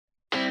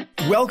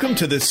Welcome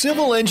to the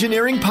Civil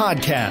Engineering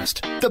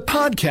Podcast, the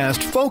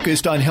podcast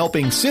focused on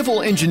helping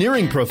civil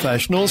engineering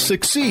professionals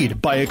succeed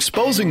by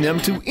exposing them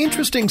to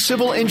interesting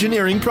civil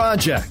engineering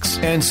projects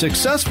and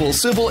successful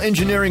civil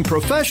engineering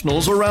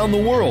professionals around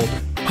the world.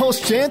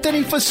 Hosts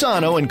Anthony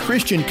Fasano and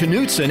Christian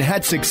Knutson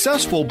had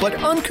successful but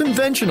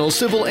unconventional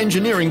civil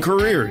engineering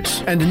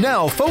careers, and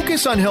now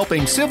focus on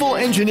helping civil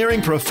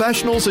engineering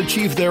professionals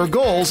achieve their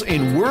goals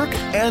in work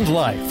and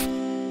life.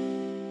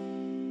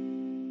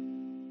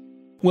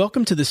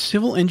 Welcome to the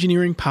Civil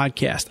Engineering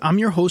Podcast. I'm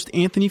your host,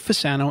 Anthony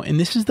Fasano, and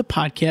this is the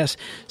podcast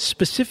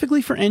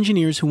specifically for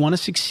engineers who want to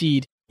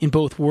succeed in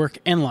both work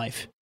and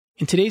life.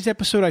 In today's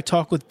episode, I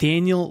talk with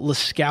Daniel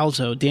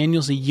Lascalzo.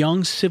 Daniel's a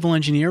young civil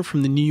engineer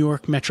from the New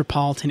York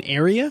metropolitan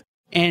area,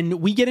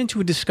 and we get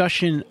into a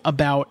discussion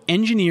about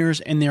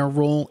engineers and their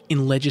role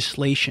in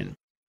legislation.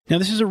 Now,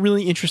 this is a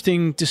really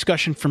interesting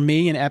discussion for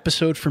me, an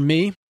episode for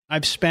me.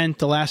 I've spent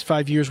the last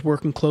 5 years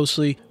working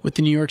closely with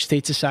the New York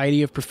State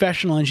Society of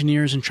Professional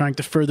Engineers and trying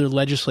to further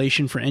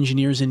legislation for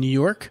engineers in New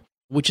York,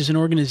 which is an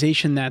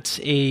organization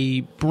that's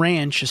a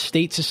branch, a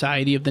state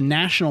society of the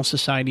National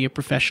Society of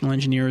Professional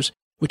Engineers,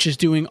 which is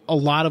doing a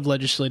lot of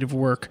legislative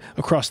work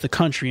across the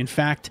country. In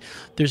fact,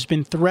 there's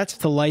been threats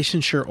to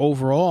licensure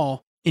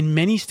overall in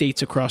many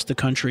states across the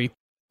country,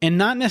 and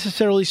not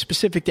necessarily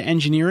specific to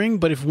engineering,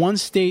 but if one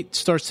state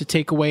starts to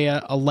take away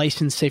a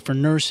license, say for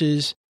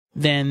nurses,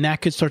 then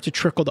that could start to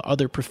trickle to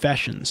other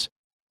professions.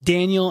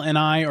 Daniel and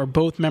I are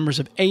both members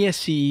of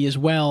ASCE as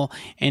well,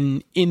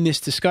 and in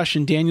this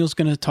discussion, Daniel's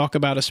going to talk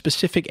about a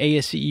specific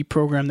ASCE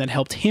program that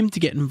helped him to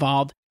get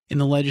involved in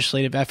the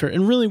legislative effort.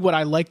 And really what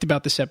I liked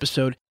about this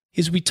episode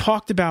is we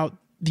talked about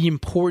the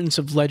importance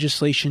of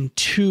legislation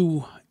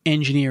to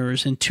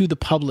engineers and to the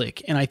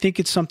public, and I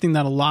think it's something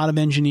that a lot of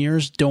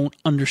engineers don't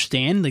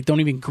understand, like don't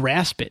even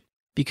grasp it.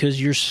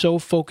 Because you're so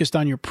focused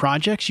on your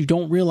projects, you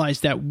don't realize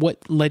that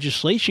what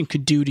legislation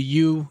could do to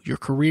you, your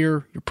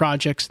career, your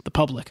projects, the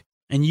public.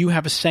 And you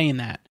have a say in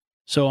that.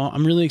 So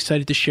I'm really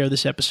excited to share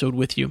this episode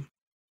with you.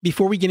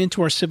 Before we get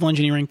into our civil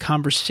engineering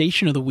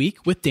conversation of the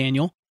week with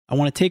Daniel, I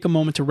want to take a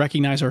moment to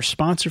recognize our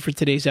sponsor for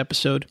today's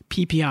episode,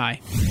 PPI.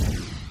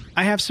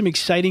 I have some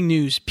exciting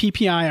news.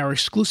 PPI, our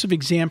exclusive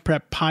exam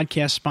prep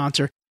podcast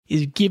sponsor,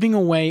 is giving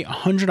away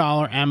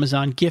 $100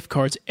 Amazon gift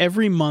cards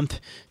every month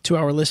to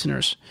our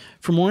listeners.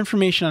 For more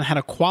information on how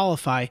to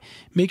qualify,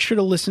 make sure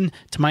to listen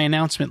to my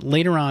announcement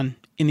later on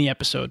in the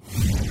episode.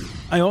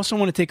 I also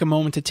want to take a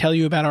moment to tell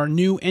you about our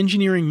new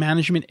Engineering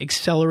Management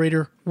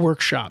Accelerator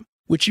Workshop,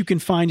 which you can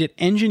find at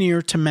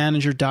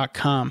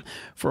engineertomanager.com.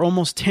 For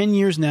almost 10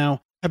 years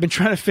now, I've been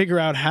trying to figure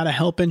out how to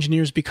help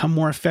engineers become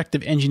more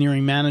effective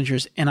engineering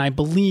managers, and I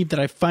believe that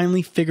I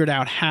finally figured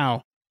out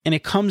how. And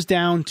it comes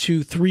down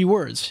to 3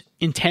 words: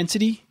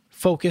 intensity,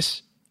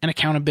 focus, and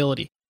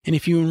accountability. And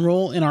if you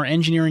enroll in our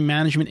Engineering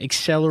Management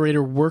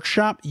Accelerator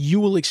Workshop,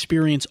 you will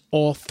experience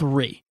all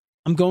 3.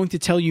 I'm going to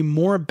tell you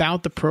more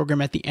about the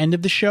program at the end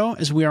of the show,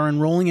 as we are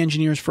enrolling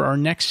engineers for our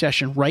next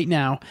session right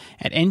now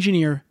at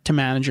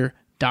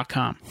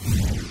engineertomanager.com.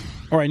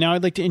 All right, now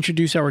I'd like to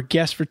introduce our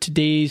guest for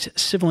today's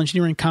civil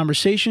engineering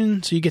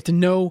conversation, so you get to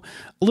know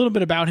a little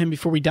bit about him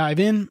before we dive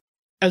in.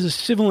 As a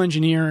civil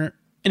engineer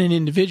and an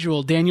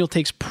individual, Daniel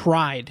takes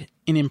pride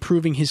in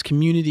improving his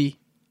community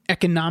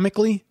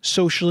economically,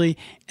 socially,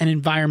 and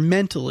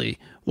environmentally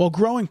while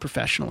growing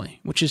professionally,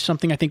 which is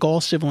something I think all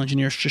civil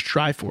engineers should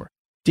strive for.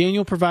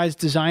 Daniel provides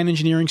design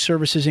engineering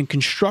services in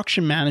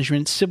construction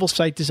management, civil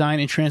site design,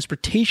 and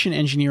transportation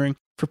engineering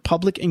for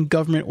public and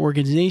government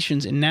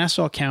organizations in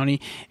Nassau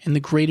County and the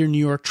greater New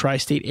York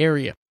tri-state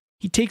area.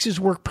 He takes his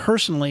work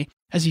personally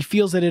as he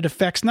feels that it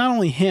affects not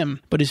only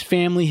him, but his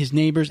family, his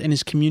neighbors, and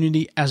his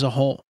community as a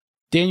whole.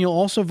 Daniel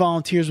also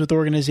volunteers with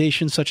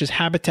organizations such as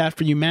Habitat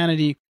for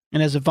Humanity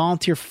and as a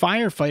volunteer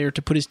firefighter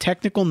to put his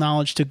technical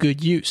knowledge to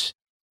good use.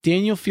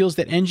 Daniel feels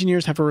that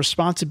engineers have a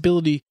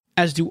responsibility,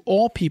 as do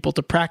all people,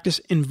 to practice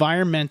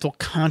environmental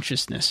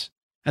consciousness.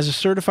 As a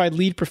certified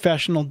lead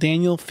professional,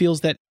 Daniel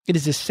feels that it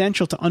is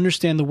essential to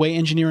understand the way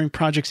engineering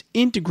projects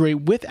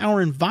integrate with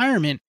our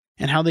environment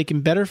and how they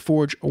can better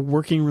forge a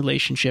working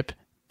relationship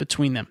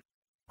between them.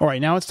 All right,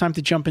 now it's time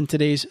to jump in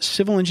today's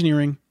civil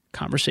engineering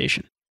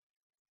conversation.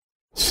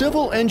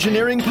 Civil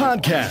Engineering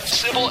Podcast.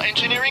 Civil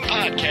Engineering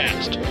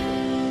Podcast.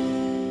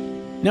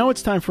 Now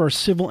it's time for our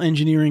civil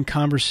engineering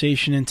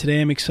conversation, and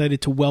today I'm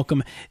excited to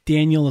welcome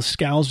Daniel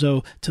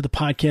Lascalzo to the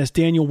podcast.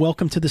 Daniel,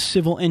 welcome to the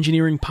Civil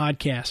Engineering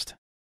Podcast.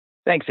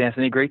 Thanks,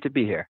 Anthony. Great to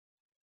be here.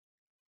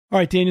 All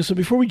right, Daniel, so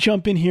before we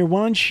jump in here,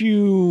 why don't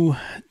you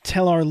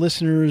tell our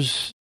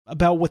listeners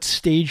about what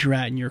stage you're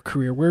at in your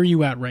career? Where are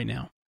you at right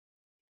now?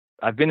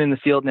 I've been in the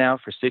field now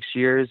for 6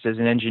 years as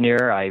an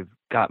engineer. I've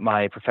got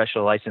my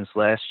professional license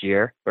last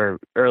year, or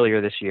earlier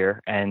this year,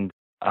 and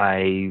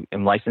I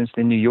am licensed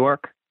in New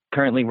York,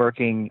 currently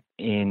working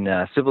in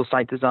civil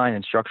site design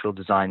and structural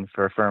design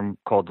for a firm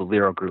called the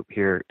Lero Group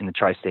here in the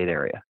tri-state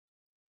area.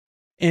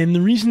 And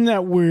the reason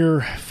that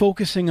we're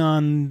focusing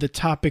on the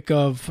topic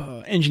of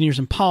engineers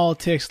in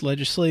politics,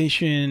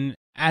 legislation,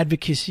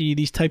 advocacy,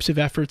 these types of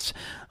efforts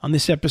on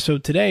this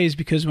episode today is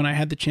because when I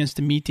had the chance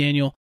to meet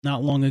Daniel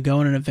not long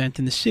ago at an event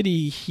in the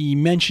city. He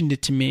mentioned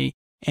it to me.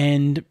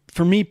 And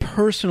for me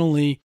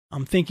personally,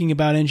 I'm thinking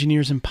about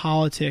engineers in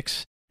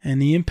politics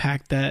and the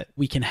impact that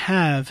we can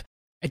have.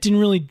 It didn't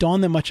really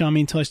dawn that much on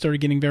me until I started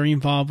getting very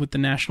involved with the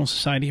National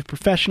Society of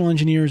Professional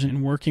Engineers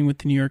and working with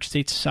the New York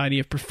State Society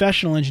of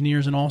Professional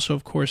Engineers, and also,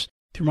 of course,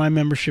 through my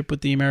membership with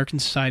the American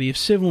Society of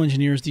Civil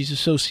Engineers. These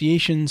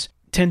associations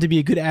tend to be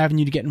a good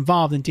avenue to get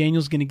involved, and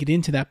Daniel's going to get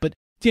into that. But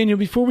Daniel,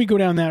 before we go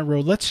down that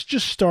road, let's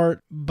just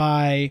start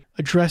by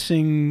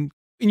addressing,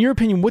 in your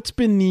opinion, what's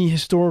been the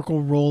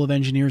historical role of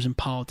engineers in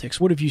politics?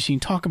 What have you seen?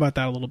 Talk about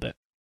that a little bit.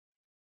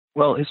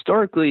 Well,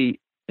 historically,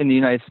 in the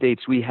United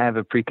States, we have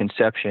a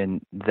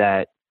preconception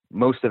that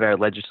most of our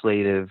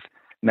legislative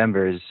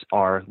members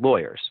are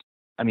lawyers.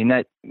 I mean,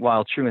 that,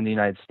 while true in the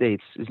United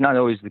States, is not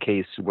always the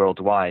case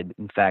worldwide.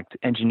 In fact,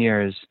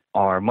 engineers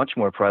are much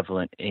more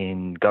prevalent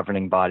in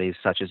governing bodies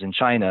such as in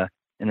China,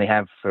 and they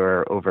have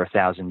for over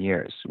 1,000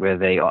 years, where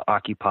they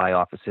occupy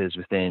offices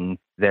within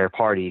their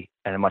party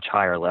at a much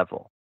higher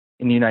level.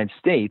 In the United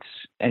States,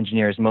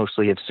 engineers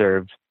mostly have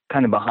served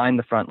kind of behind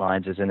the front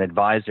lines as an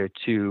advisor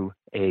to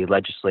a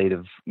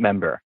legislative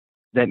member.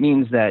 That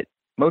means that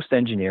most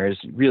engineers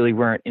really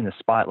weren't in the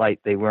spotlight.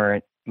 They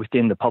weren't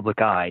within the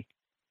public eye.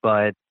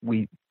 But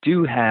we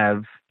do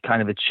have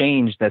kind of a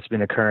change that's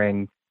been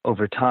occurring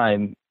over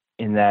time,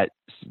 in that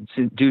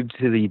due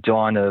to the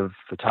dawn of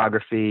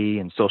photography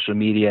and social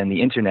media and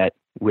the internet,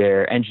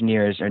 where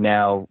engineers are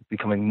now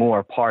becoming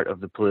more part of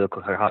the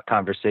political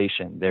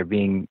conversation. They're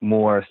being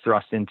more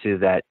thrust into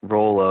that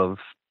role of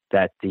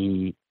that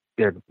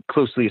they're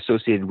closely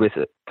associated with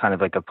a kind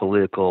of like a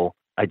political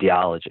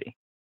ideology.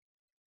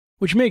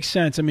 Which makes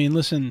sense. I mean,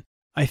 listen,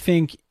 I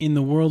think in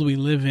the world we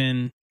live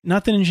in,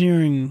 not that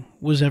engineering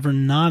was ever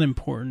not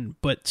important,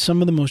 but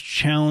some of the most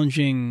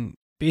challenging,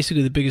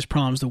 basically the biggest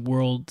problems the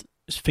world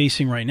is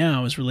facing right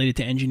now is related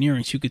to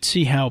engineering. So you could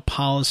see how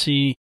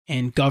policy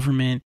and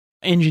government,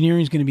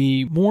 engineering is going to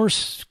be more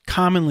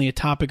commonly a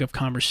topic of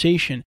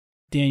conversation.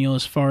 Daniel,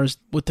 as far as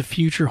what the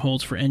future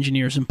holds for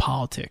engineers in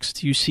politics,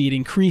 do you see it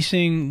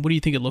increasing? What do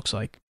you think it looks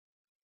like?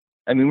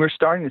 I mean, we're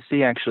starting to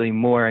see actually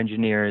more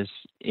engineers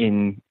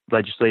in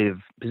legislative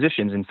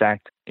positions. In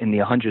fact, in the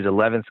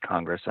 111th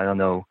Congress, I don't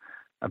know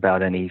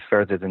about any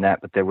further than that,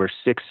 but there were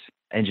 6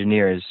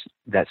 engineers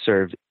that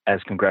served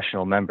as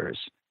congressional members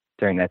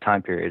during that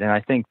time period. And I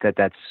think that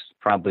that's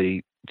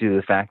probably due to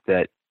the fact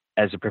that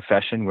as a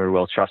profession, we're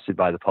well trusted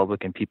by the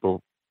public, and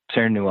people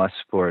turn to us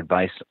for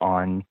advice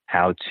on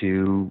how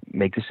to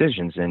make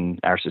decisions in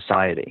our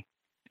society.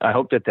 I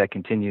hope that that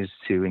continues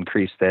to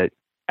increase, that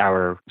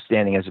our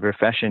standing as a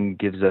profession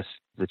gives us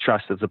the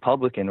trust of the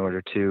public in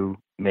order to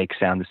make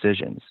sound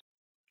decisions.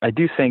 I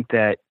do think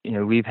that,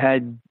 we've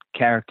had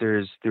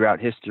characters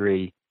throughout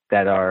history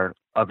that are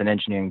of an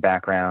engineering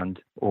background,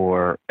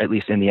 or at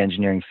least in the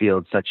engineering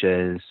field, such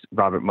as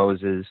Robert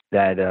Moses,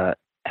 that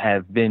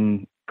have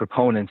been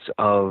proponents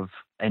of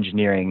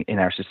engineering in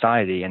our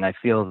society. And I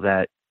feel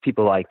that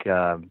people like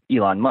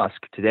Elon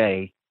Musk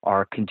today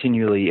are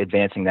continually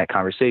advancing that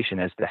conversation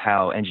as to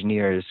how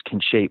engineers can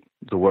shape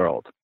the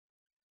world.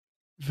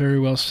 Very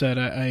well said.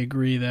 I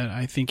agree that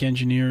I think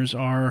engineers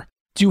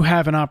do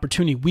have an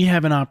opportunity. We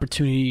have an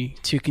opportunity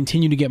to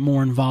continue to get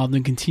more involved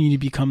and continue to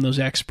become those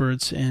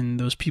experts and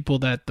those people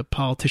that the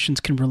politicians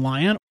can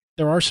rely on.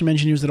 There are some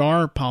engineers that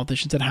are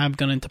politicians that have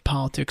gone into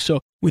politics. So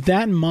with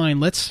that in mind,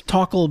 let's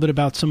talk a little bit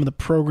about some of the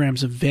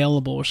programs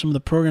available, or some of the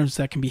programs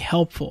that can be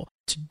helpful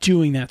to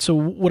doing that. So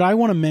what I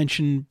want to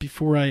mention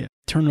before I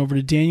turn it over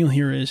to Daniel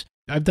here is,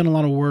 I've done a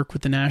lot of work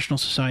with the National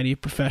Society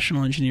of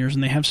Professional Engineers,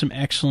 and they have some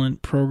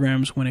excellent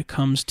programs when it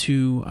comes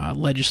to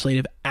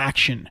legislative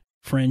action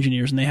for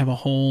engineers. And they have a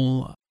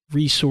whole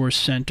resource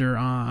center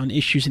on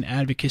issues and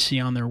advocacy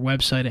on their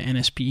website at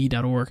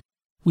nspe.org.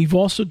 We've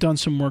also done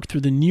some work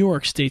through the New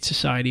York State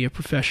Society of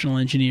Professional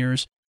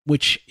Engineers,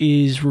 which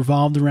is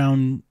revolved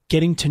around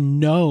getting to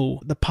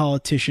know the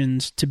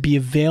politicians to be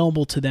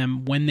available to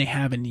them when they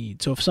have a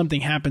need. So if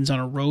something happens on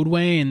a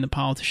roadway and the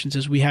politician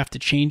says we have to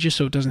change it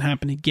so it doesn't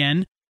happen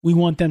again, we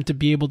want them to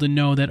be able to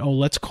know that,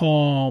 let's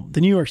call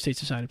the New York State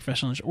Society of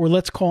Professional Engineers, or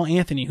let's call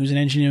Anthony, who's an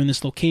engineer in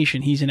this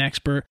location. He's an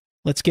expert.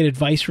 Let's get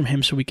advice from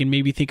him so we can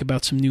maybe think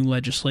about some new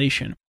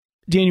legislation.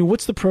 Daniel,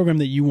 what's the program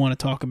that you want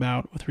to talk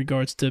about with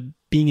regards to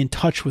being in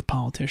touch with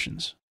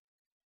politicians?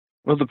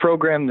 Well, the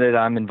program that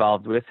I'm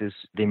involved with is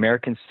the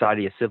American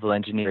Society of Civil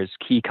Engineers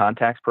Key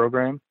Contacts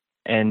Program.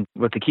 And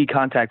what the Key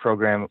Contact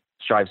Program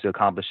strives to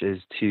accomplish is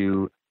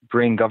to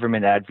bring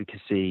government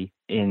advocacy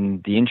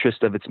in the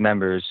interest of its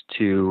members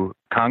to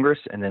Congress,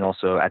 and then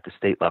also at the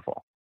state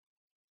level.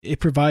 It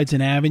provides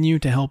an avenue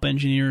to help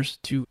engineers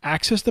to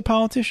access the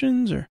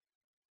politicians, or?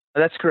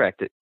 That's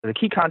correct. The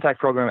Key Contact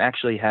Program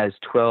actually has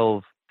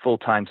 12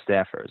 full-time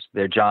staffers.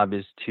 Their job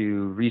is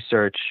to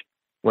research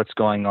what's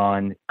going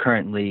on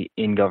currently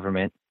in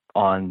government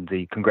on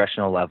the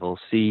congressional level,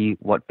 see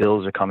what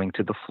bills are coming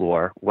to the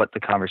floor, what the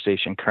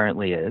conversation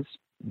currently is.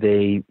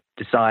 They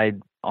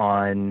decide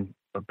on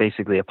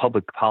basically a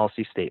public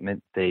policy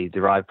statement. They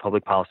derive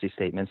public policy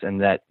statements,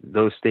 and that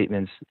those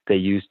statements they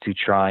use to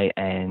try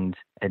and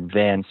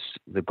advance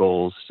the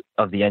goals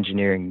of the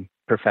engineering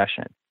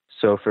profession.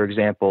 So, for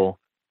example,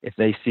 if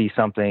they see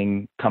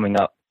something coming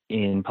up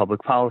in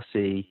public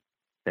policy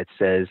that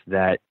says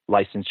that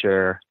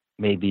licensure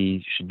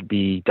maybe should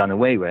be done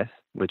away with,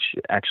 which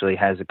actually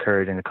has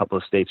occurred in a couple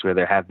of states where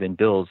there have been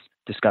bills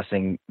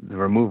discussing the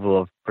removal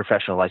of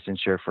professional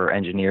licensure for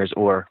engineers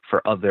or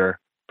for other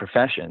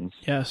professions.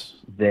 Yes.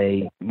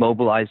 They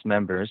mobilize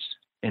members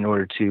in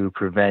order to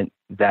prevent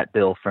that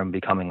bill from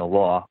becoming a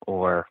law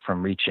or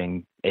from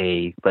reaching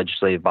a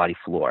legislative body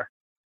floor.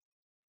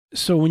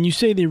 So when you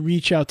say they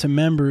reach out to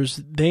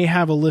members, they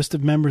have a list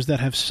of members that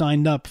have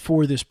signed up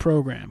for this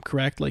program,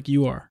 correct? Like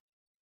you are?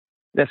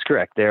 That's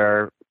correct. There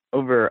are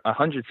over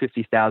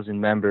 150,000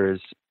 members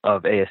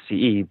of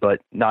ASCE, but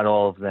not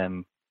all of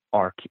them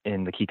are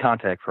in the Key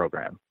Contact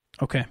program.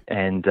 Okay.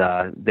 And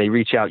they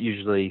reach out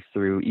usually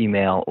through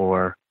email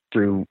or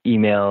through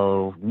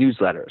email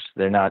newsletters.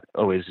 They're not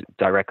always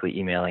directly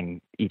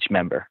emailing each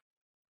member.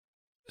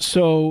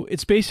 So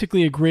it's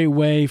basically a great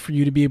way for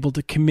you to be able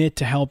to commit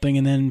to helping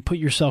and then put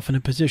yourself in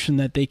a position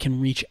that they can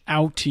reach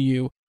out to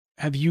you.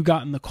 Have you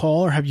gotten the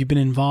call or have you been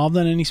involved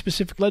in any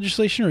specific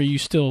legislation, or are you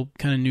still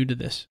kind of new to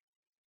this?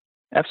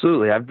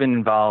 Absolutely. I've been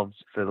involved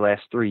for the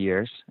last 3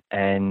 years,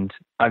 and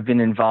I've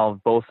been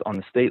involved both on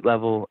the state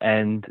level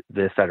and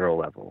the federal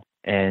level.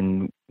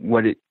 And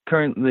what it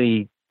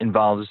currently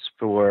involves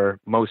for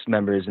most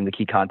members in the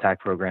Key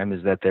Contact program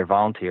is that they're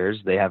volunteers.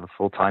 They have a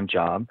full-time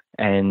job,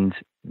 and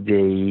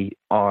they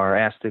are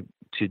asked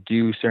to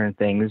do certain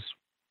things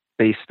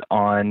based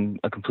on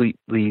a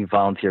completely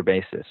volunteer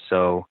basis.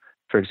 So,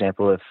 for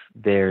example, if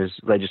there's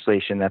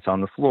legislation that's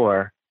on the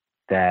floor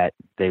that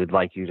they would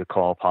like you to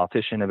call a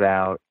politician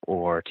about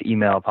or to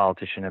email a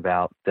politician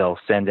about, they'll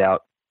send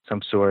out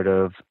some sort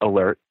of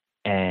alert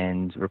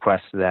and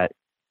request that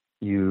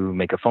you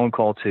make a phone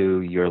call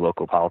to your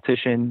local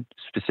politician,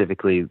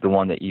 specifically the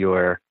one that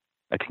you're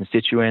a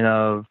constituent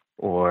of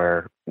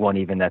or one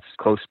even that's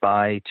close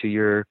by to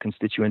your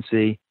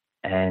constituency,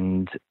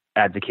 and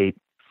advocate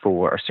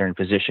for a certain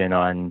position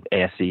on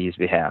ASCE's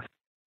behalf.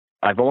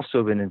 I've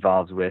also been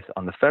involved with,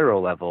 on the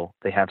federal level,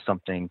 they have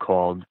something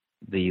called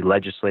the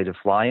legislative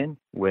fly-in,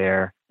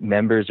 where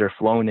members are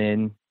flown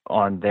in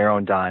on their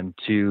own dime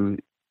to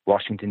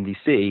Washington,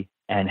 D.C.,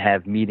 and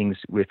have meetings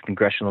with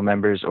congressional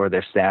members or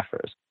their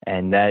staffers.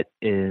 And that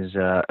is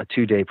a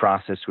 2-day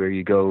process where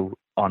you go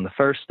on the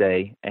first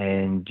day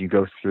and you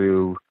go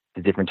through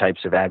the different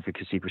types of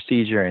advocacy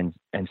procedure and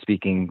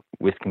speaking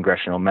with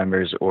congressional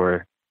members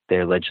or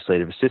their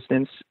legislative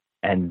assistants.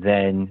 And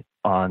then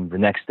on the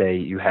next day,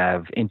 you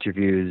have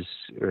interviews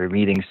or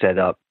meetings set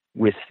up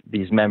with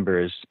these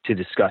members to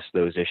discuss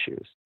those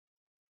issues.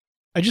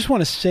 I just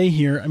want to say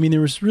here, I mean,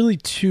 there was really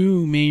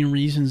two main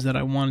reasons that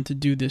I wanted to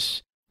do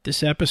this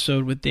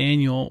episode with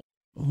Daniel.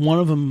 One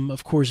of them,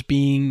 of course,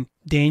 being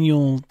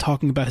Daniel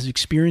talking about his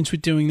experience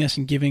with doing this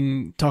and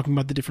talking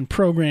about the different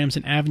programs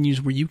and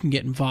avenues where you can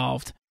get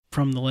involved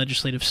from the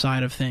legislative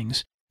side of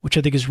things, which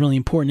I think is really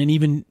important. And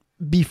even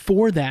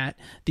before that,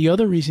 the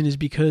other reason is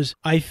because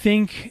I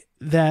think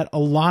that a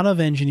lot of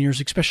engineers,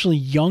 especially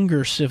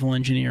younger civil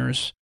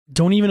engineers,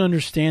 don't even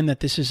understand that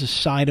this is a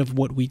side of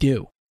what we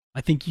do. I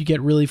think you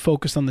get really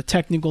focused on the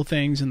technical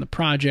things and the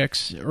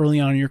projects early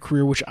on in your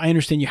career, which I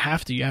understand you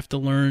have to. You have to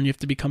learn. You have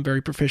to become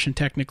very proficient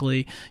technically.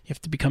 You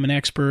have to become an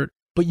expert.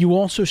 But you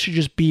also should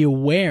just be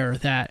aware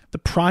that the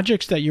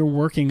projects that you're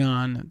working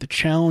on, the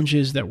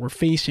challenges that we're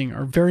facing,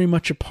 are very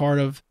much a part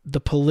of the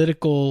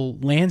political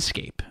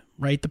landscape,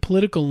 right? The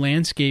political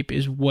landscape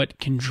is what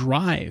can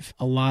drive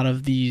a lot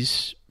of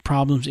these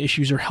problems,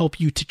 issues, or help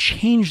you to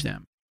change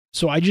them.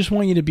 So I just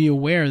want you to be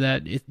aware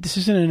that this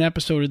isn't an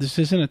episode, or this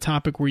isn't a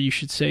topic where you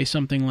should say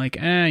something like,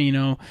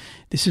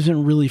 this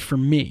isn't really for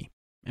me.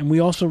 And we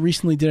also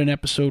recently did an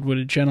episode with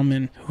a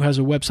gentleman who has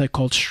a website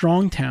called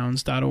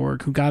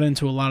strongtowns.org, who got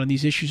into a lot of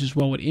these issues as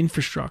well with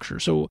infrastructure.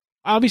 So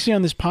obviously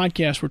on this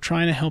podcast, we're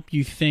trying to help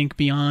you think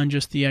beyond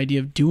just the idea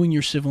of doing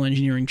your civil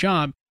engineering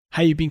job,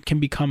 how you can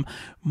become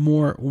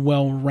more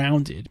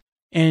well-rounded.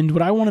 And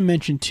what I want to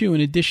mention too,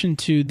 in addition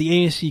to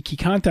the ASCE Key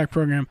Contact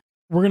program,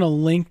 we're going to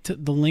link to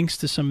the links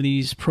to some of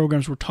these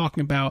programs we're talking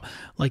about,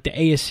 like the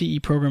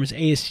ASCE program is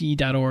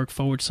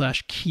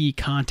asce.org/key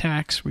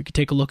contacts, where you can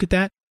take a look at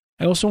that.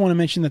 I also want to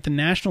mention that the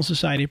National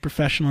Society of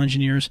Professional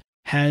Engineers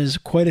has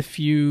quite a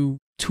few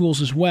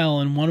tools as well,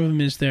 and one of them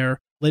is their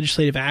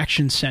Legislative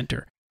Action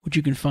Center, which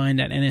you can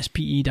find at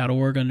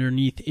nspe.org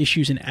underneath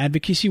Issues and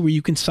Advocacy, where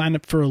you can sign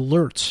up for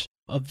alerts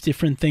of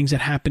different things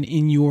that happen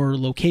in your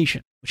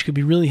location, which could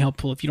be really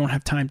helpful if you don't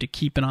have time to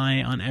keep an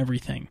eye on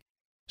everything.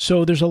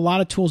 So there's a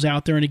lot of tools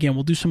out there, and again,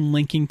 we'll do some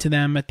linking to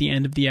them at the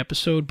end of the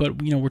episode,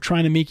 but we're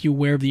trying to make you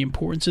aware of the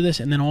importance of this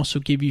and then also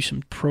give you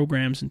some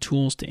programs and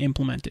tools to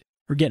implement it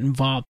or get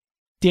involved.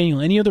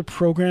 Daniel, any other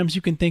programs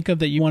you can think of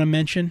that you want to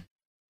mention?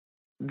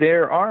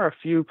 There are a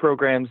few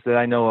programs that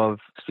I know of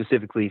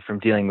specifically from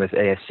dealing with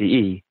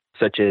ASCE,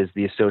 such as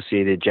the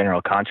Associated General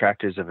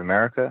Contractors of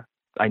America.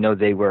 I know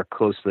they work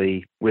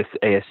closely with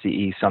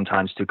ASCE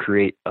sometimes to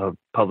create a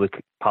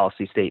public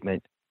policy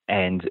statement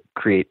and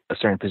create a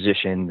certain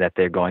position that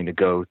they're going to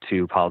go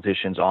to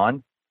politicians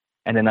on.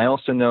 And then I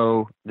also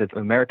know that the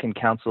American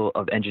Council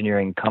of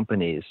Engineering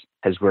Companies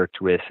has worked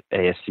with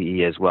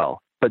ASCE as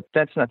well. But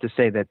that's not to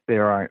say that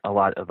there aren't a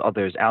lot of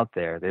others out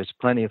there. There's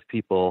plenty of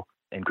people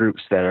and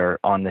groups that are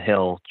on the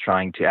Hill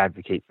trying to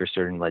advocate for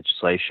certain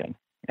legislation.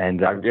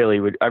 And I really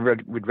would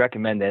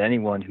recommend that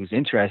anyone who's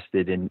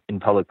interested in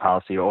public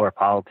policy or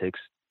politics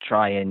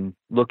try and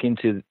look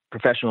into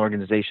professional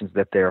organizations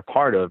that they're a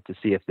part of to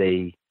see if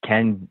they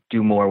can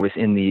do more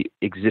within the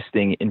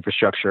existing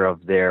infrastructure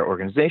of their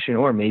organization,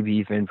 or maybe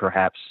even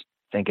perhaps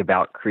think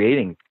about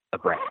creating a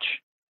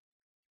branch.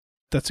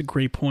 That's a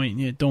great point.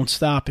 Yeah, don't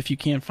stop if you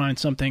can't find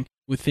something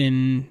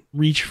within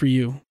reach for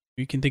you.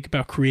 You can think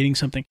about creating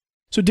something.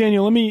 So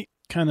Daniel, let me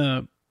kind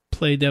of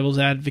play devil's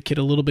advocate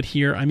a little bit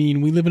here. I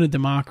mean, we live in a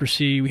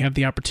democracy. We have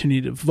the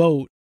opportunity to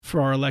vote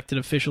for our elected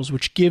officials,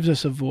 which gives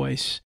us a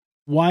voice.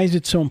 Why is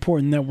it so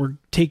important that we're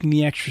taking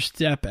the extra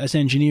step as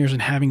engineers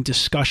and having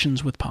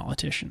discussions with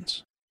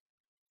politicians?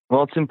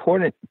 Well, it's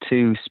important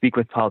to speak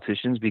with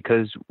politicians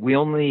because we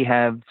only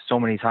have so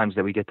many times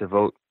that we get to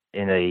vote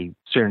in a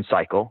certain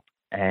cycle,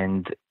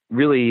 and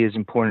really is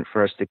important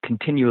for us to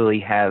continually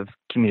have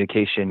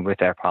communication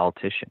with our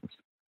politicians.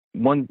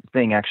 One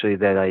thing actually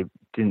that I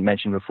didn't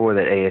mention before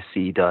that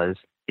ASCE does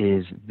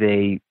is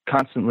they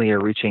constantly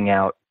are reaching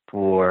out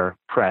for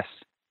press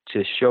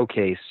to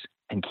showcase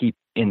and keep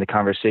in the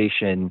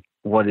conversation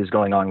what is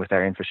going on with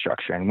our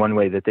infrastructure. And one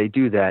way that they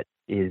do that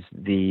is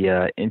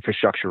the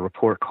infrastructure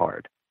report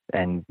card.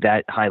 And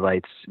that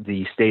highlights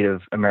the state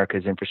of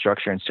America's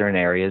infrastructure in certain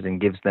areas and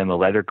gives them a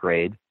letter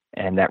grade.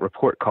 And that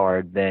report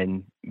card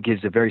then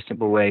gives a very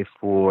simple way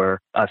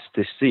for us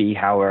to see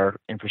how our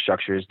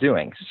infrastructure is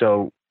doing.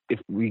 So if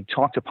we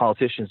talk to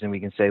politicians and we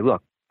can say,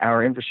 look,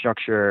 our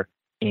infrastructure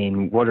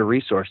in water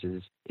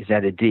resources is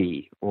at a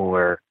D,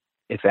 or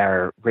if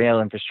our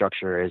rail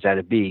infrastructure is at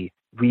a B,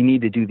 we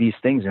need to do these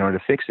things in order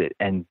to fix it.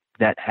 And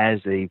that has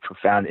a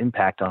profound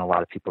impact on a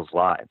lot of people's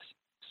lives.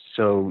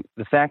 So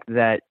the fact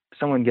that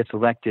someone gets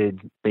elected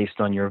based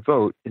on your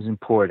vote is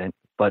important,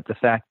 but the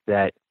fact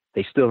that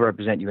they still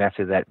represent you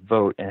after that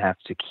vote and have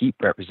to keep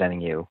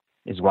representing you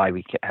is why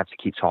we have to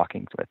keep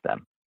talking with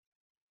them.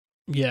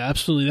 Yeah,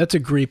 absolutely. That's a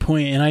great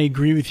point. And I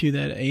agree with you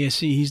that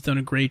ASCE, he's done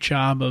a great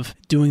job of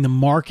doing the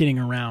marketing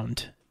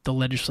around the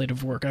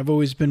legislative work. I've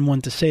always been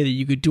one to say that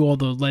you could do all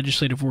the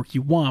legislative work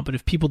you want, but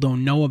if people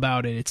don't know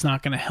about it, it's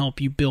not going to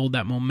help you build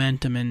that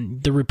momentum.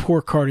 And the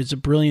report card is a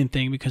brilliant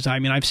thing because, I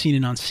mean, I've seen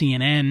it on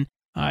CNN.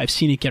 I've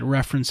seen it get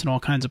referenced in all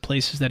kinds of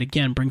places that,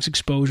 again, brings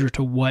exposure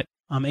to what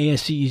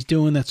ASCE is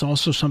doing. That's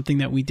also something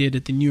that we did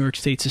at the New York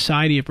State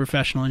Society of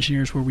Professional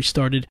Engineers, where we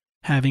started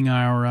having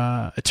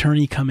our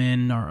attorney come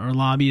in, our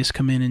lobbyists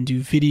come in and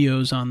do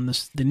videos on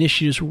the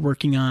initiatives we're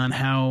working on,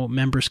 how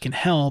members can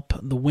help,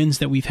 the wins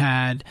that we've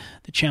had,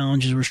 the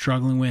challenges we're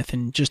struggling with,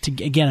 and just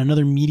to, again,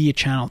 another media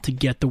channel to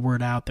get the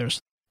word out there.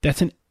 So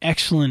that's an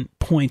excellent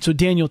point. So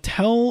Daniel,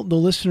 tell the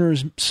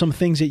listeners some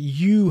things that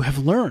you have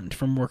learned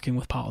from working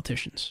with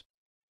politicians.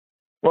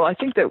 Well, I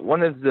think that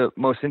one of the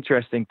most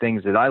interesting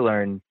things that I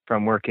learned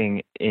from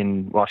working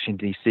in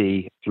Washington,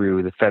 D.C.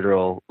 through the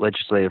federal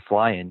legislative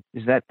fly-in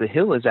is that the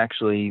Hill is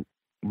actually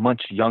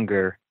much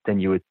younger than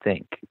you would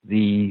think.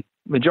 The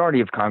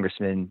majority of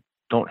congressmen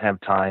don't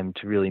have time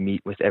to really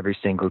meet with every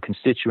single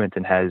constituent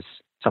and has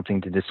something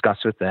to discuss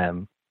with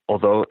them.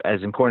 Although,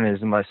 as important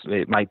as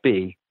it might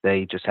be,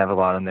 they just have a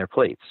lot on their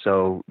plates.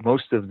 So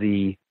most of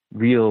the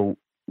real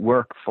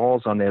work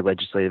falls on their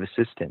legislative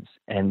assistants.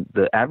 And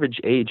the average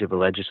age of a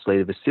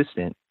legislative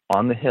assistant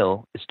on the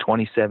Hill is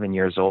 27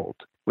 years old,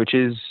 which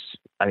is,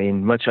 I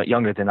mean, much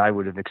younger than I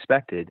would have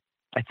expected.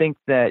 I think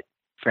that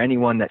for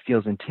anyone that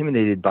feels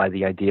intimidated by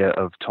the idea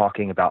of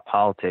talking about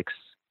politics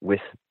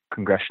with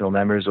congressional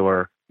members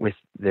or with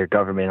their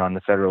government on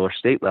the federal or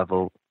state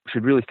level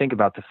should really think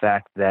about the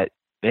fact that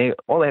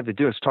all they have to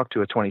do is talk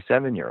to a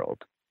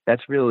 27-year-old.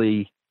 That's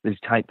really the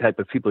type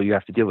of people you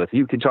have to deal with.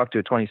 You can talk to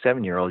a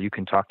 27-year-old. You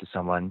can talk to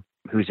someone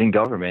who's in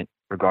government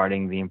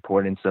regarding the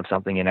importance of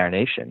something in our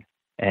nation.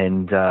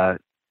 And that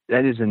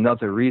is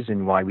another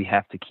reason why we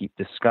have to keep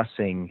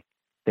discussing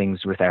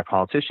things with our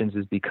politicians,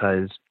 is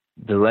because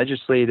the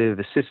legislative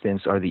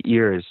assistants are the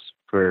ears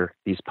for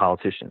these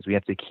politicians. We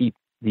have to keep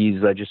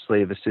these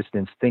legislative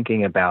assistants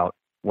thinking about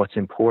what's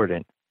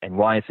important and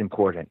why it's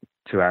important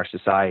to our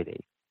society.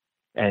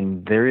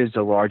 And there is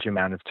a large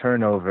amount of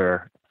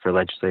turnover for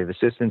legislative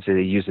assistants.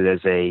 They use it as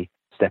a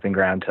stepping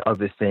ground to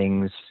other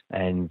things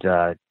and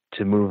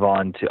to move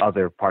on to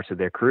other parts of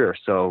their career.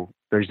 So,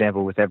 for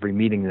example, with every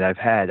meeting that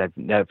I've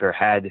never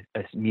had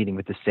a meeting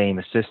with the same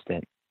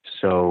assistant.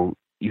 So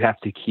you have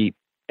to keep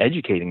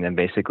educating them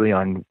basically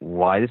on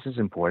why this is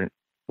important,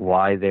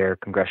 why their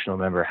congressional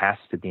member has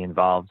to be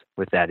involved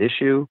with that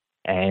issue,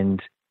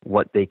 and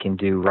what they can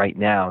do right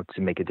now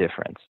to make a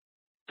difference.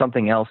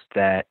 Something else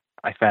that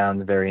I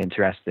found very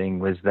interesting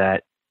was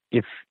that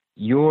if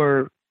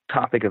your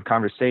topic of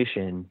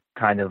conversation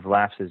kind of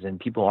lapses and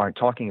people aren't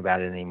talking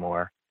about it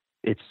anymore,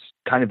 it's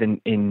kind of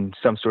in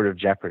some sort of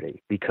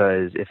jeopardy,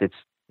 because if it's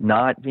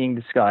not being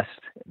discussed,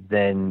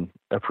 then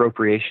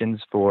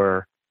appropriations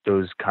for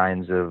those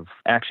kinds of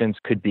actions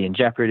could be in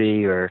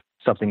jeopardy or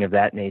something of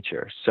that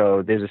nature.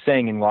 So there's a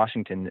saying in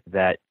Washington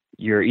that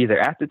you're either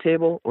at the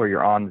table or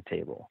you're on the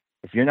table.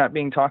 If you're not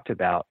being talked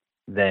about,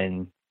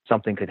 then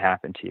something could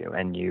happen to you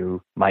and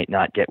you might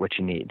not get what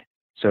you need.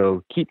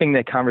 So keeping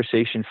that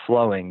conversation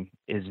flowing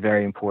is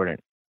very important.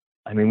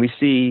 I mean, we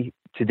see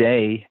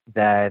today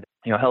that,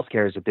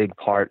 healthcare is a big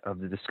part of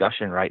the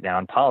discussion right now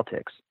in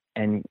politics.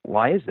 And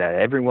why is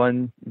that?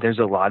 There's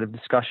a lot of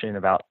discussion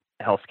about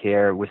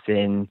healthcare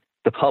within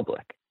the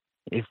public.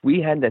 If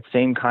we had that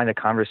same kind of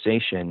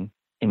conversation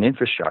in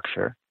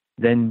infrastructure,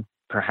 then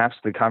perhaps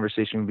the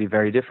conversation would be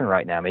very different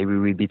right now. Maybe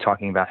we'd be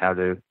talking about how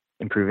to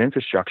improve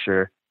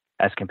infrastructure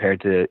as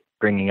compared to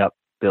bringing up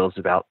bills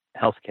about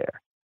healthcare.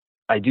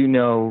 I do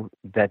know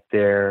that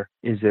there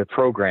is a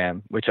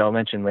program, which I'll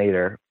mention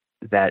later,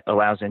 that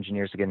allows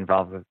engineers to get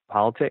involved with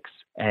politics.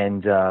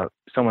 And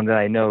someone that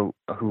I know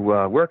who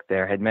worked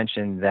there had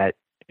mentioned that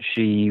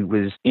she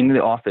was in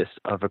the office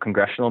of a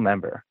congressional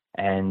member,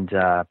 and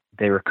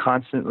they were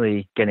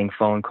constantly getting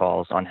phone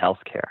calls on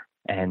healthcare,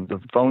 and the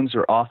phones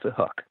are off the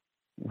hook.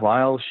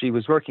 While she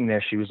was working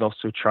there, she was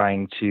also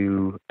trying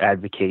to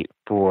advocate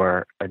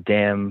for a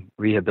dam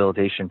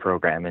rehabilitation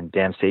program and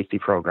dam safety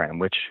program,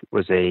 which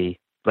was a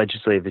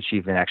legislative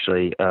achievement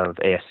actually of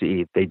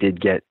ASCE. They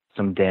did get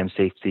some dam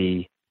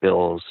safety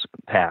bills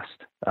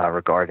passed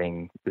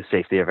regarding the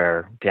safety of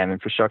our dam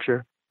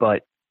infrastructure.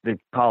 But the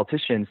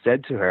politician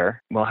said to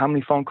her, well, how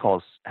many phone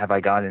calls have I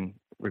gotten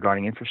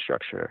regarding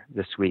infrastructure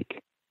this week?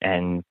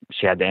 And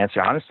she had to answer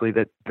honestly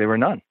that there were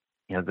none.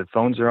 The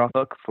phones are off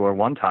hook for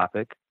one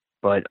topic,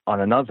 but on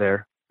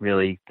another,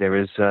 really, there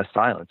is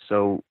silence.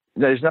 So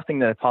there's nothing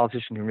that a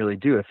politician can really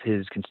do if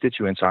his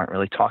constituents aren't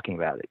really talking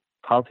about it.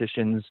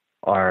 Politicians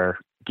are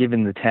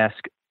given the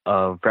task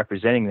of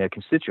representing their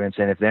constituents,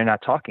 and if they're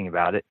not talking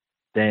about it,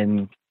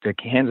 then their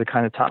hands are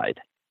kind of tied.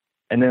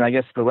 And then I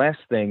guess the last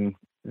thing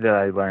that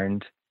I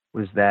learned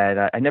was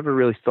that I never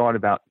really thought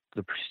about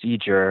the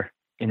procedure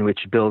in which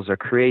bills are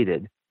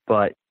created,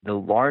 but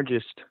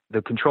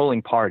the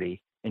controlling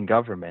party in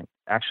government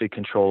actually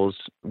controls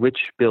which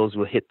bills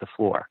will hit the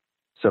floor.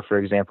 So for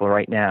example,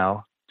 right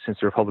now, since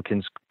the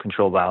Republicans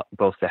control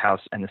both the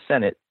House and the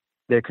Senate,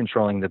 they're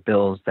controlling the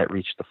bills that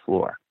reach the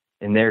floor.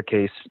 In their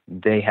case,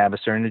 they have a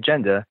certain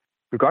agenda.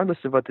 Regardless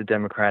of what the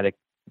Democratic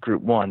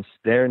group wants,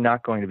 they're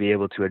not going to be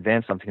able to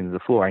advance something to the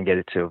floor and get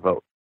it to a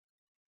vote.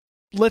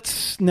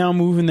 Let's now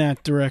move in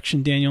that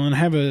direction, Daniel, and I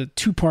have a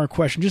two-part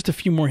question, just a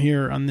few more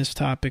here on this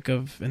topic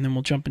and then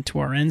we'll jump into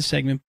our end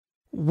segment.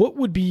 What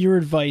would be your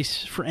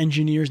advice for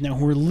engineers now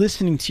who are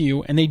listening to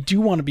you and they do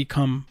want to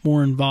become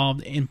more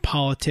involved in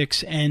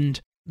politics? And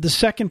the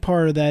second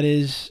part of that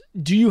is,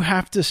 do you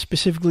have to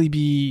specifically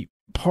be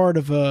part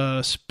of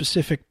a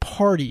specific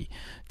party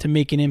to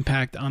make an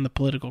impact on the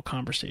political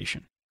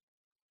conversation?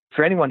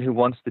 For anyone who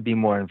wants to be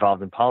more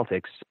involved in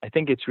politics, I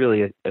think it's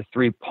really a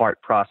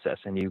three-part process,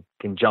 and you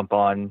can jump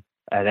on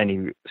at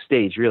any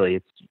stage,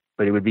 really.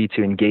 But it would be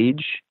to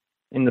engage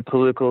in the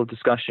political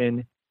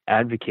discussion,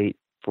 advocate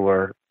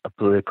for a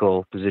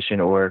political position,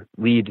 or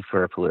lead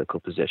for a political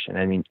position.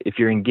 I mean, if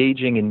you're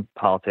engaging in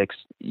politics,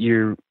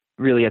 you're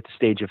really at the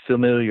stage of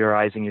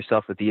familiarizing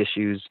yourself with the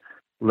issues,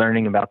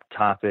 learning about the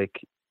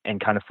topic, and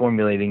kind of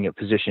formulating a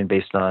position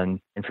based on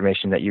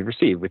information that you've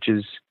received, which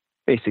is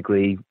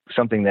basically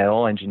something that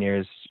all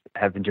engineers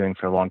have been doing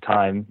for a long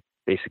time.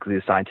 Basically,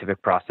 the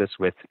scientific process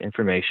with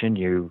information,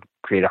 you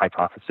create a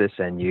hypothesis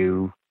and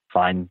you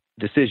find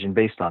decision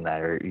based on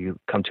that, or you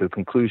come to a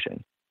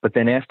conclusion. But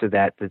then after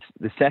that,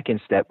 the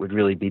second step would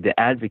really be to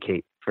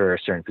advocate for a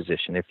certain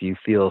position. If you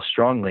feel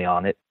strongly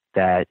on it,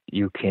 that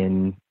you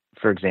can,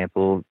 for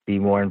example, be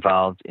more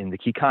involved in the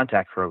Key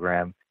Contact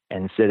program,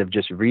 and instead of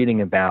just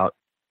reading about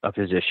a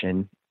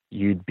position,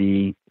 you'd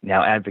be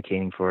now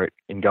advocating for it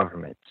in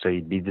government. So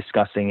you'd be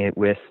discussing it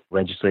with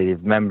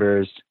legislative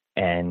members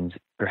and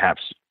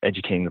perhaps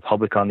educating the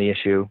public on the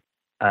issue.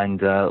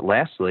 And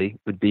lastly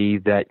would be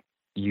that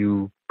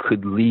you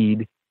could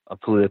lead a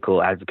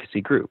political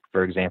advocacy group.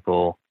 For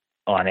example,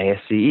 on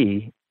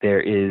ASCE,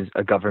 there is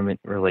a government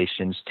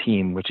relations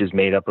team, which is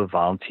made up of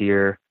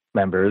volunteer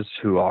members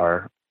who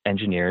are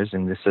engineers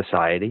in the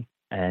society.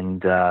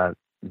 And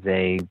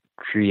they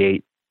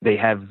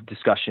have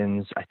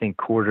discussions, I think,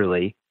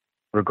 quarterly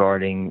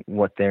regarding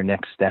what their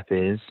next step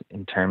is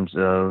in terms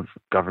of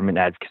government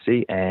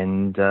advocacy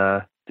and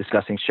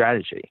discussing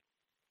strategy.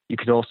 You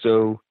could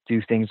also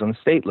do things on the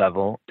state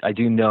level. I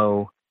do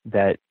know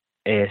that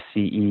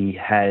ASCE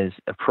has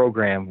a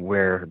program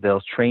where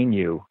they'll train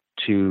you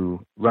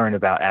to learn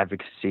about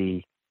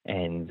advocacy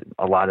and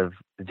a lot of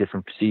the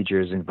different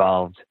procedures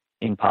involved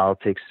in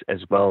politics,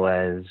 as well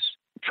as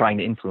trying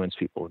to influence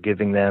people,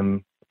 giving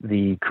them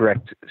the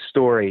correct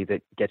story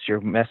that gets your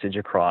message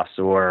across,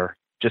 or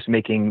just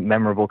making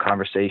memorable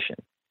conversation.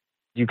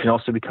 You can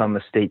also become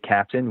a state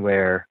captain,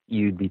 where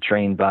you'd be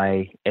trained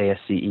by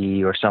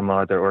ASCE or some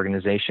other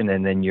organization,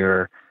 and then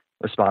you're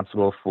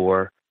responsible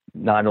for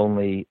not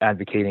only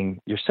advocating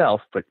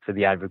yourself, but for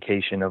the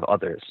advocation of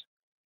others.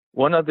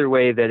 One other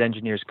way that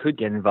engineers could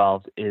get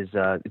involved is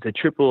the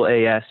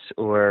AAAS,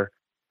 or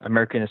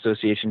American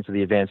Association for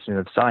the Advancement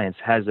of Science,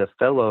 has a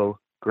fellow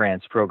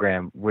grants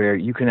program where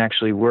you can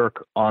actually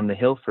work on the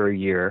Hill for a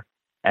year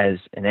as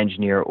an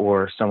engineer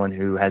or someone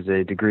who has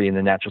a degree in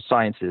the natural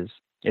sciences.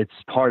 It's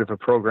part of a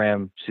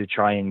program to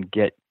try and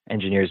get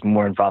engineers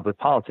more involved with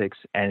politics,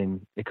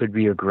 and it could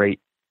be a great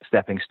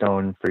stepping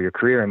stone for your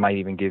career and might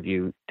even give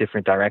you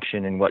different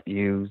direction in what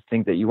you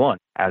think that you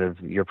want out of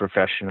your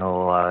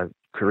professional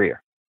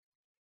career.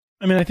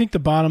 I mean, I think the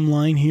bottom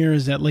line here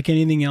is that, like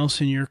anything else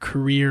in your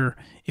career,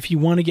 if you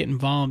want to get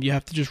involved, you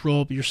have to just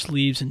roll up your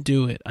sleeves and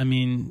do it. I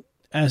mean,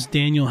 as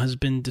Daniel has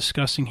been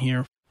discussing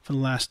here for the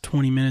last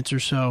 20 minutes or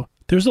so,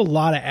 there's a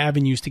lot of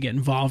avenues to get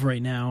involved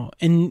right now.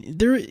 And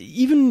they're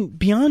even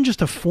beyond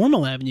just a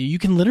formal avenue. You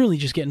can literally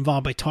just get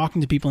involved by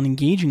talking to people and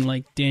engaging,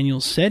 like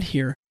Daniel said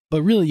here.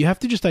 But really, you have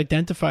to just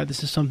identify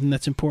this as something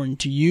that's important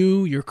to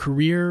you, your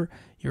career,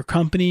 your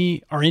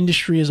company, our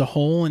industry as a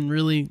whole, and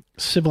really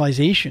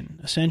civilization,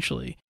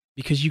 essentially.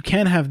 Because you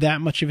can have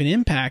that much of an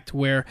impact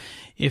where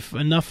if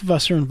enough of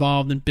us are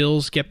involved and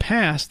bills get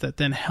passed that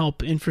then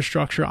help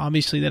infrastructure,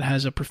 obviously that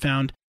has a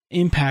profound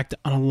impact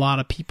on a lot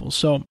of people.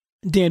 So,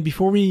 Dan,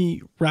 before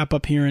we wrap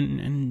up here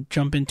and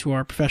jump into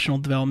our professional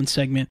development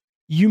segment,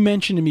 you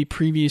mentioned to me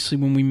previously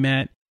when we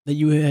met that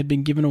you had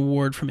been given an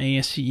award from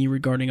ASCE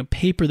regarding a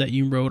paper that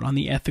you wrote on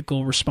the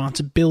ethical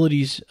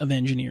responsibilities of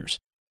engineers.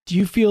 Do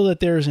you feel that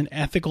there is an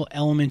ethical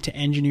element to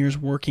engineers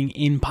working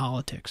in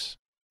politics?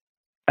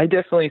 I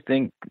definitely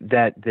think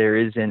that there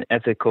is an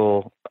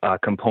ethical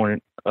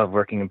component of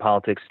working in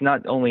politics,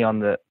 not only on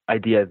the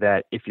idea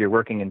that if you're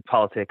working in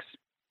politics,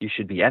 you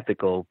should be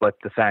ethical, but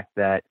the fact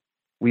that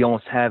we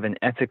almost have an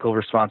ethical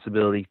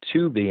responsibility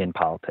to be in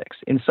politics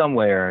in some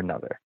way or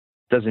another.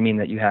 Doesn't mean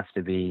that you have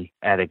to be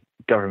at a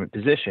government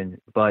position,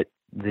 but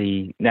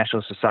the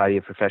National Society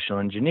of Professional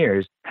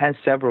Engineers has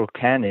several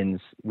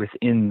canons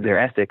within their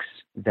ethics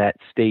that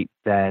state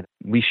that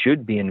we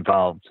should be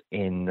involved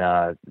in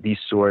these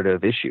sort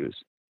of issues.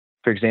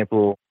 For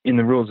example, in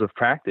the rules of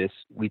practice,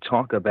 we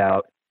talk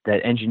about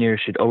that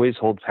engineers should always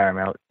hold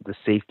paramount the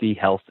safety,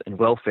 health, and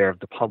welfare of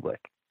the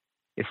public.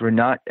 If we're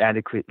not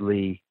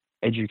adequately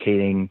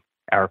educating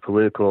our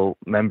political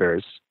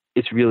members,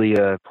 it's really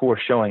a poor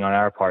showing on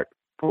our part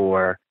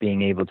for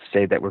being able to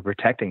say that we're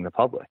protecting the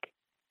public.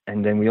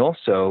 And then we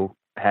also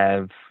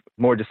have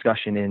more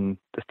discussion in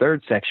the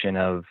third section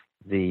of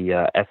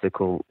the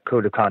ethical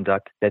code of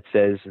conduct that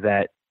says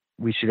that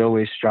we should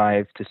always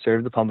strive to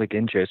serve the public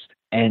interest,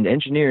 and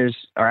engineers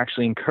are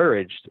actually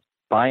encouraged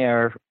by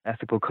our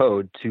ethical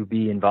code to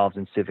be involved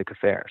in civic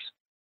affairs.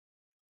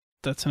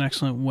 That's an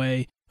excellent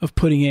way of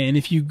putting it. And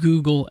if you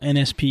Google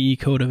NSPE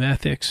Code of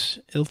Ethics,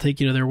 it'll take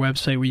you to their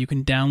website where you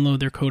can download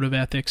their Code of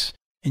Ethics.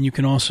 And you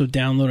can also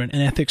download an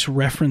ethics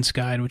reference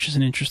guide, which is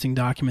an interesting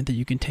document that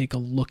you can take a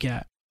look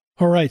at.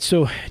 All right.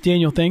 So,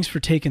 Daniel, thanks for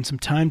taking some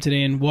time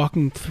today and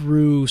walking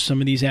through some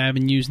of these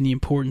avenues and the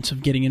importance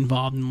of getting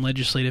involved in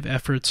legislative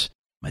efforts.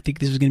 I think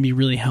this is going to be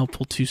really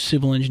helpful to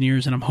civil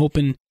engineers, and I'm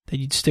hoping that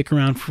you'd stick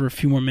around for a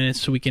few more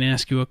minutes so we can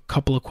ask you a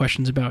couple of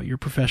questions about your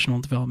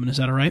professional development. Is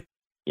that all right?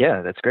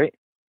 Yeah, that's great.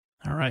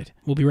 All right.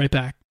 We'll be right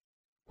back.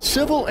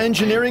 Civil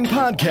Engineering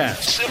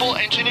Podcast. Civil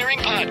Engineering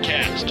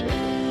Podcast.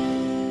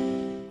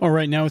 All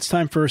right, now it's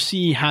time for our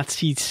CE Hot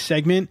Seats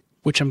segment,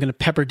 which I'm going to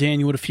pepper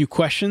Daniel with a few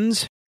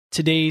questions.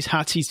 Today's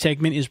Hot Seat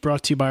segment is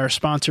brought to you by our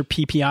sponsor,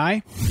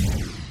 PPI.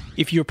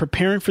 If you're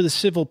preparing for the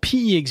civil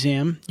PE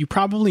exam, you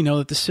probably know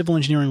that the Civil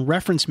Engineering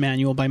Reference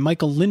Manual by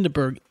Michael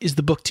Lindeberg is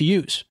the book to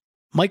use.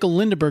 Michael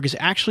Lindeberg is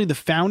actually the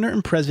founder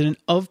and president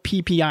of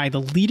PPI, the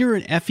leader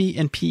in FE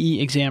and PE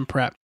exam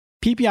prep.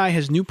 PPI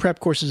has new prep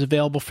courses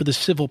available for the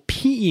civil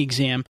PE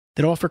exam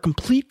that offer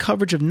complete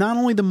coverage of not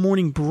only the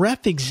morning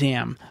breath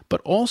exam, but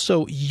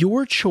also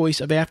your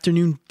choice of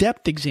afternoon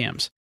depth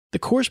exams. The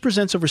course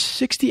presents over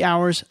 60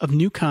 hours of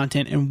new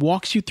content and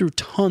walks you through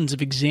tons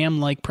of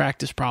exam-like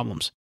practice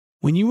problems.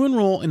 When you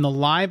enroll in the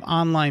live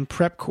online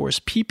prep course,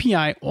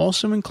 PPI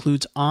also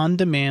includes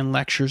on-demand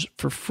lectures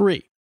for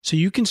free, so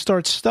you can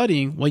start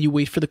studying while you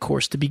wait for the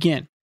course to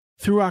begin.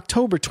 Through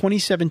October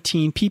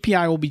 2017,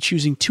 PPI will be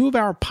choosing 2 of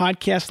our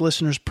podcast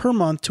listeners per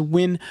month to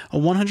win a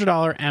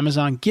 $100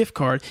 Amazon gift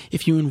card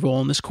if you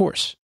enroll in this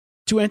course.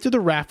 To enter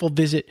the raffle,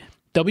 visit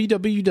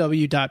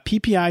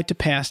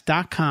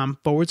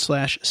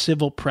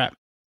www.ppitopass.com/civil prep.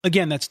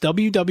 Again, that's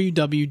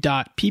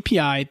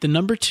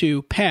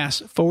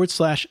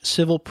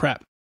www.ppi2pass/civil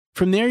prep.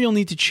 From there, you'll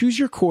need to choose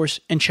your course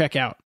and check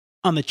out.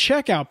 On the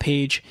checkout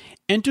page,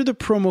 enter the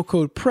promo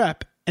code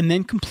PREP and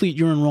then complete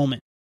your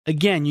enrollment.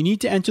 Again, you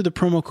need to enter the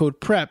promo code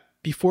PREP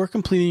before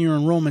completing your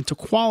enrollment to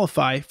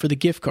qualify for the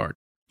gift card.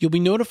 You'll be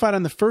notified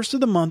on the first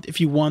of the month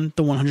if you won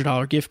the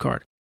 $100 gift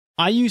card.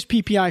 I use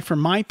PPI for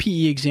my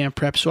PE exam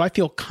prep, so I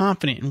feel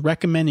confident in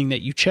recommending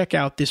that you check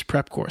out this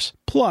prep course.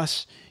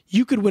 Plus,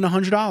 you could win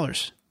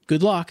 $100.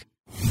 Good luck.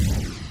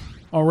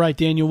 All right,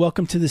 Daniel,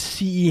 welcome to the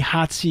CE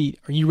Hot Seat.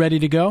 Are you ready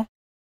to go?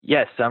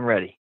 Yes, I'm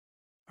ready.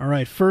 All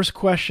right, first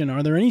question.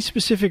 Are there any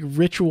specific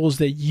rituals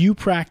that you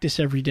practice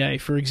every day?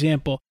 For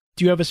example,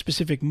 do you have a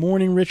specific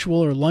morning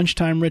ritual or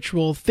lunchtime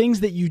ritual, things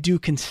that you do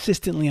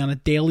consistently on a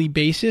daily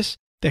basis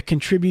that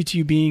contribute to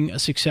you being a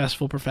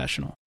successful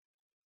professional?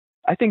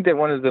 I think that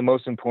one of the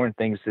most important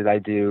things that I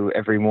do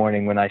every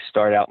morning when I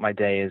start out my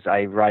day is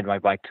I ride my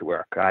bike to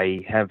work.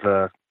 I have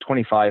a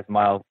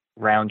 25-mile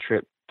round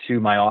trip to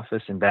my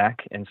office and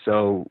back. And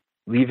so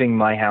leaving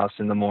my house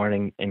in the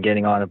morning and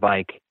getting on a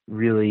bike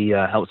really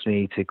helps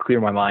me to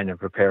clear my mind and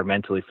prepare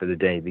mentally for the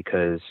day,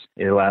 because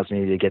it allows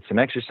me to get some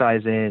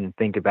exercise in and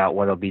think about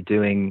what I'll be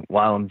doing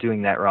while I'm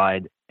doing that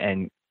ride.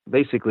 And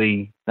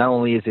basically, not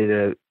only is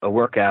it a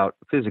workout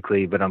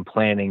physically, but I'm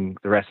planning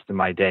the rest of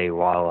my day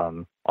while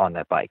I'm on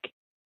that bike.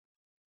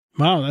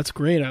 Wow, that's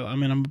great. I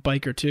mean, I'm a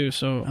biker too,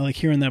 so I like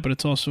hearing that, but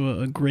it's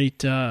also a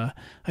great, I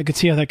could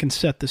see how that can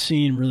set the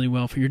scene really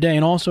well for your day.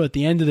 And also at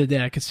the end of the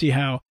day, I could see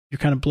how you're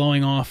kind of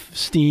blowing off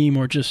steam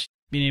or just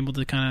being able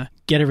to kind of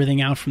get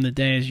everything out from the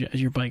day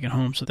as you're biking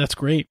home. So that's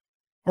great.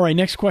 All right,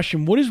 next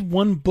question. What is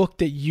one book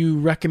that you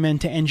recommend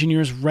to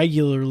engineers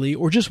regularly,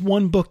 or just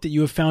one book that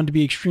you have found to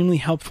be extremely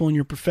helpful in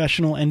your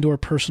professional and or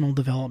personal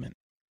development?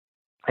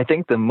 I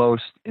think the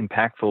most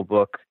impactful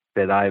book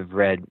that I've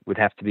read would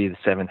have to be The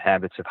 7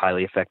 Habits of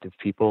Highly Effective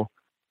People.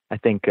 I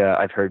think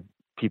I've heard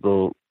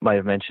people might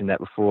have mentioned that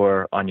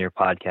before on your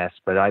podcast,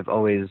 but I've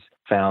always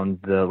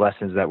found the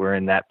lessons that were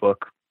in that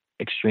book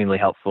extremely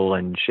helpful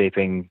in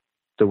shaping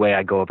the way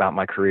I go about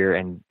my career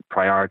and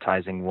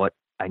prioritizing what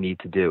I need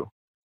to do.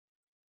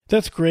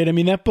 That's great. I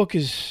mean, that book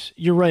is,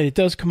 you're right, it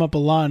does come up a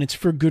lot, and it's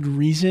for good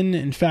reason.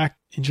 In fact,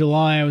 in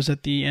July, I was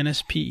at the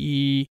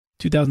NSPE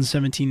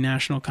 2017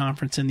 National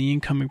Conference, and the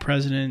incoming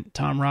president,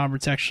 Tom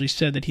Roberts, actually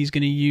said that he's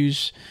going to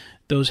use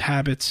those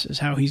habits as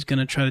how he's going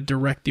to try to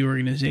direct the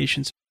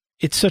organizations.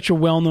 It's such a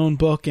well-known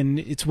book, and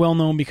it's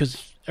well-known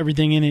because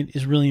everything in it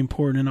is really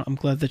important, and I'm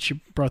glad that you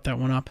brought that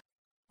one up.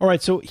 All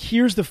right, so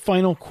here's the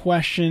final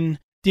question,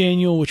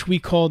 Daniel, which we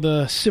call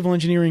the civil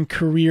engineering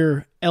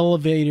career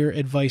elevator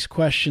advice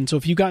question. So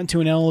if you got into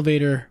an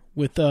elevator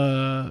with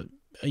a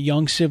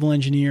young civil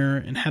engineer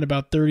and had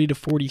about 30 to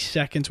 40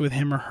 seconds with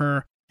him or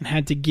her, and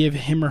had to give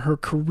him or her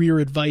career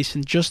advice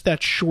in just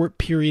that short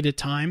period of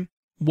time,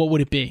 what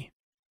would it be?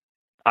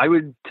 I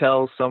would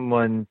tell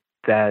someone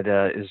that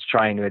is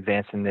trying to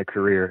advance in their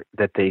career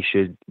that they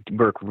should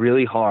work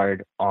really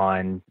hard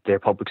on their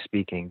public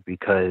speaking,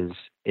 because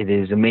it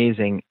is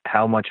amazing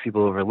how much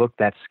people overlook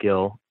that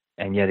skill,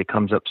 and yet it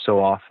comes up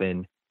so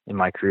often in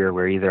my career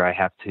where either I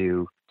have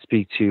to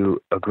speak to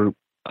a group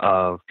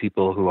of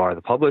people who are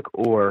the public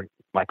or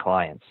my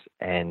clients.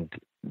 And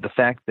the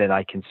fact that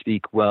I can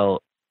speak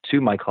well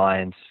to my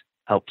clients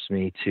helps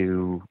me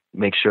to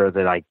make sure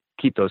that I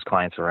keep those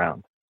clients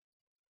around.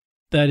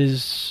 That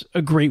is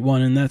a great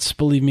one, and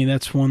believe me,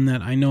 that's one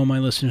that I know my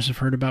listeners have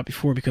heard about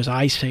before because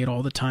I say it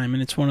all the time,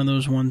 and it's one of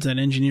those ones that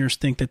engineers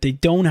think that they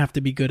don't have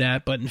to be good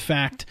at, but in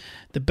fact,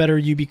 the better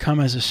you become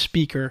as a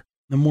speaker,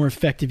 the more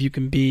effective you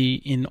can be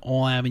in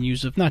all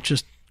avenues of not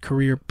just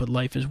career, but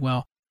life as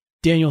well.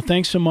 Daniel,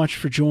 thanks so much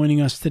for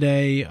joining us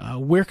today.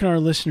 Where can our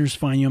listeners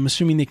find you? I'm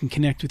assuming they can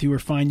connect with you or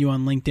find you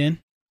on LinkedIn.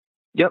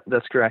 Yep,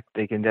 that's correct.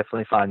 They can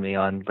definitely find me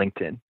on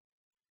LinkedIn.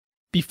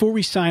 Before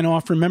we sign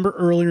off, remember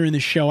earlier in the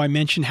show I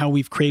mentioned how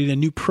we've created a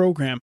new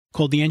program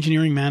called the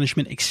Engineering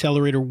Management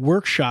Accelerator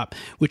Workshop,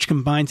 which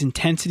combines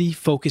intensity,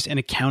 focus, and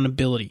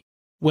accountability.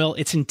 Well,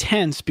 it's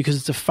intense because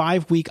it's a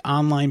 5-week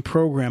online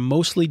program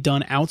mostly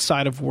done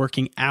outside of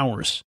working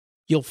hours.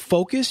 You'll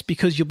focus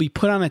because you'll be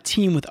put on a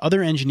team with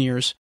other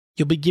engineers.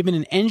 You'll be given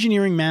an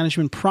engineering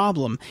management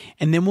problem,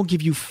 and then we'll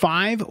give you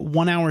 5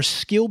 one-hour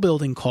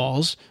skill-building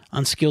calls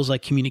on skills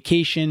like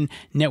communication,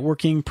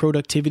 networking,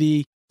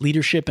 productivity,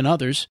 leadership, and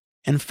others,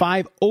 and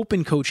 5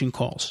 open coaching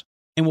calls.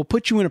 And we'll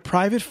put you in a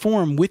private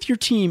forum with your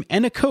team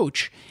and a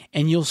coach,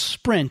 and you'll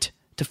sprint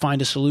to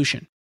find a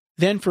solution.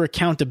 Then for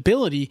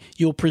accountability,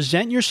 you'll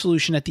present your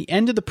solution at the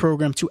end of the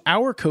program to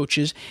our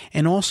coaches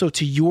and also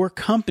to your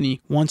company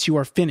once you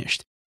are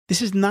finished.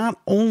 This is not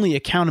only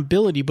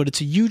accountability, but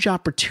it's a huge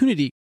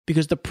opportunity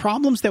because the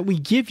problems that we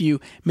give you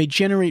may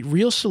generate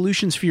real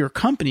solutions for your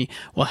company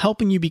while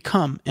helping you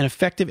become an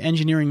effective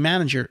engineering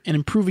manager and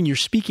improving your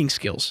speaking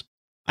skills.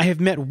 I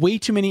have met way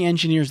too many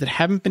engineers that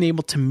haven't been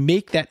able to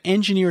make that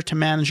engineer to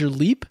manager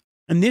leap,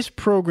 and this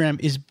program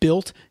is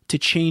built to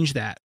change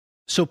that.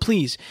 So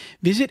please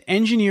visit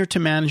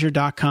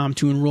engineertomanager.com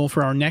to enroll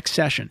for our next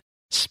session.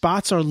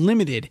 Spots are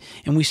limited,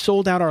 and we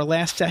sold out our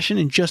last session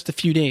in just a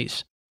few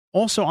days.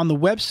 Also on the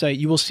website,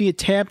 you will see a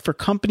tab for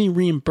company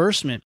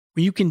reimbursement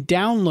where you can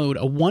download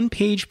a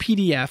 1-page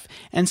PDF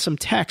and some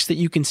text that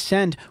you can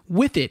send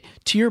with it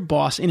to your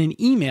boss in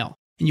an email,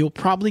 and you'll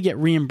probably get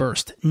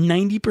reimbursed.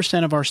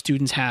 90% of our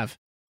students have.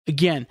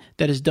 Again,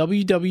 that is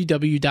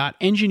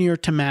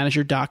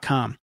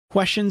www.engineertomanager.com.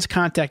 Questions,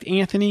 contact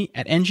Anthony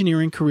at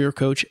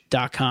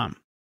engineeringcareercoach.com.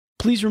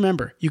 Please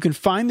remember, you can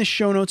find the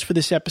show notes for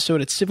this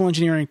episode at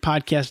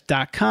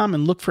civilengineeringpodcast.com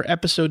and look for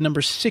episode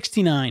number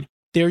 69.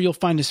 There you'll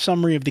find a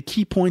summary of the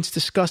key points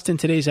discussed in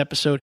today's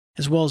episode,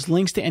 as well as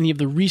links to any of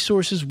the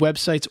resources,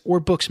 websites, or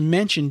books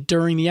mentioned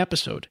during the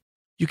episode.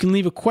 You can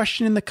leave a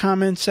question in the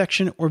comments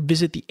section or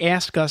visit the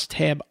Ask Us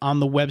tab on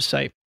the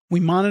website. We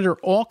monitor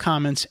all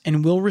comments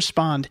and will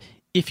respond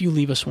if you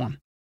leave us one.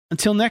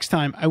 Until next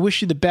time, I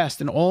wish you the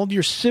best in all of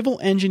your civil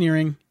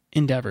engineering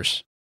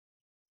endeavors.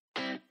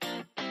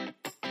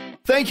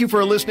 Thank you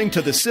for listening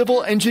to the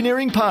Civil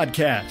Engineering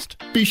Podcast.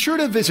 Be sure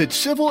to visit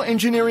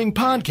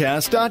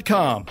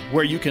civilengineeringpodcast.com,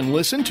 where you can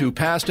listen to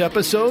past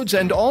episodes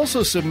and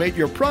also submit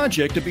your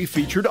project to be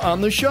featured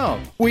on the show.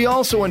 We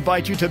also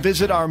invite you to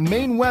visit our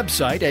main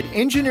website at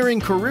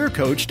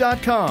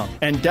engineeringcareercoach.com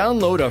and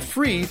download a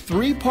free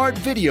 3-part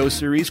video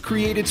series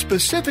created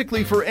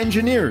specifically for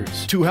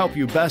engineers to help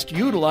you best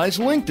utilize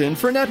LinkedIn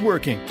for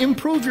networking,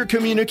 improve your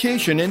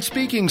communication and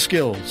speaking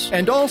skills,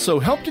 and also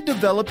help to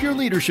develop your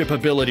leadership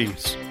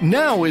abilities.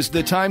 Now is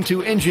the time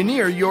to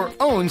engineer your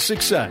own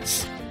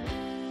success.